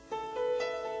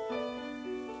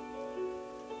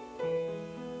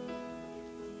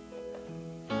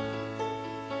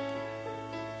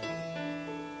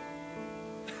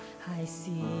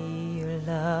see your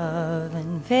love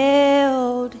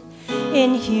unveiled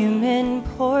in human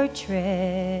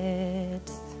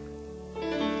portraits,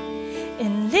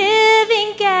 in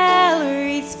living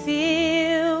galleries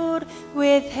filled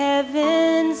with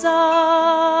heaven's art.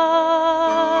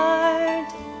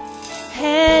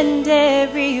 And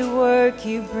every work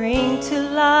you bring to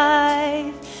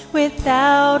life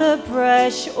without a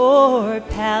brush or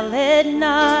palette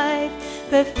knife,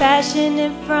 but fashion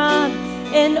it from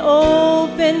an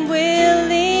open,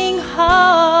 willing heart.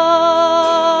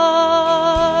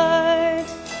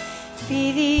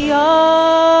 Be the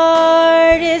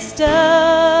artist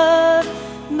of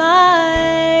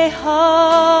my heart,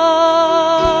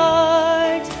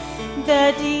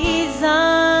 the designer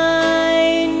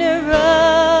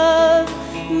of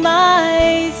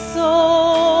my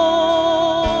soul.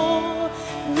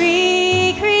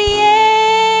 Recreate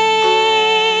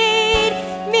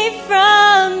me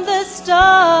from the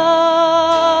start.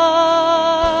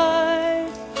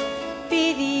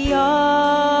 Be the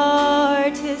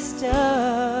artist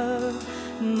of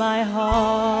my heart.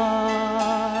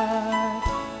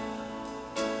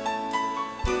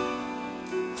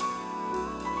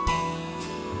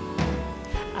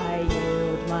 I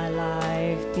yield my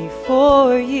life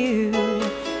before you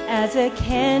as a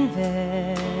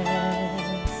canvas,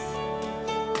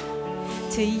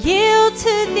 to yield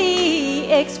to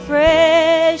the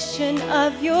expression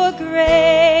of your grace.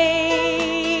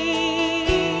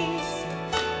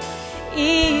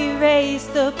 Erase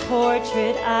the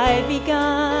portrait I've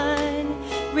begun,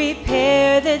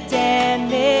 repair the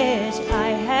damage I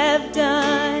have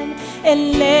done,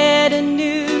 and let a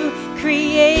new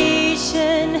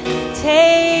creation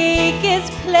take its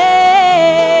place.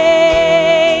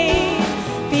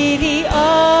 Be the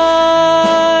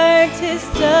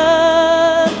artist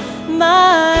of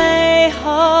my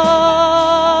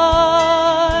heart,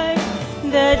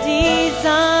 the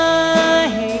designer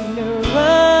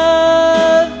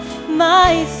of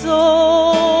my soul.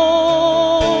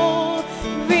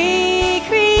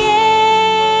 Recreate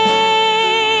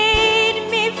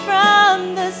me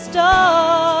from the start.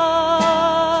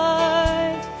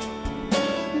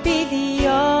 Be the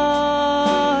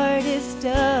artist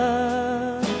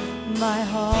of my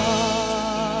heart.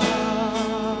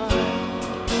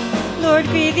 Lord,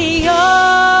 be the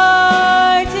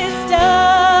artist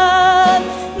of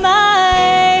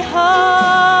my heart,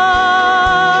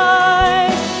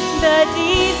 the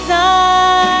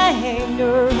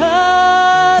designer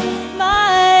of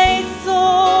my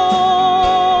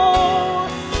soul.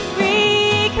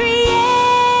 Recreate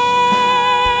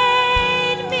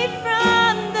me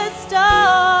from the start.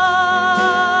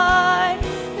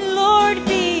 Lord,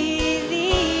 be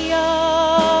the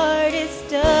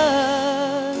artist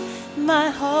of my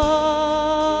heart.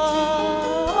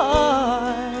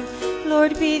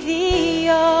 Lord, be the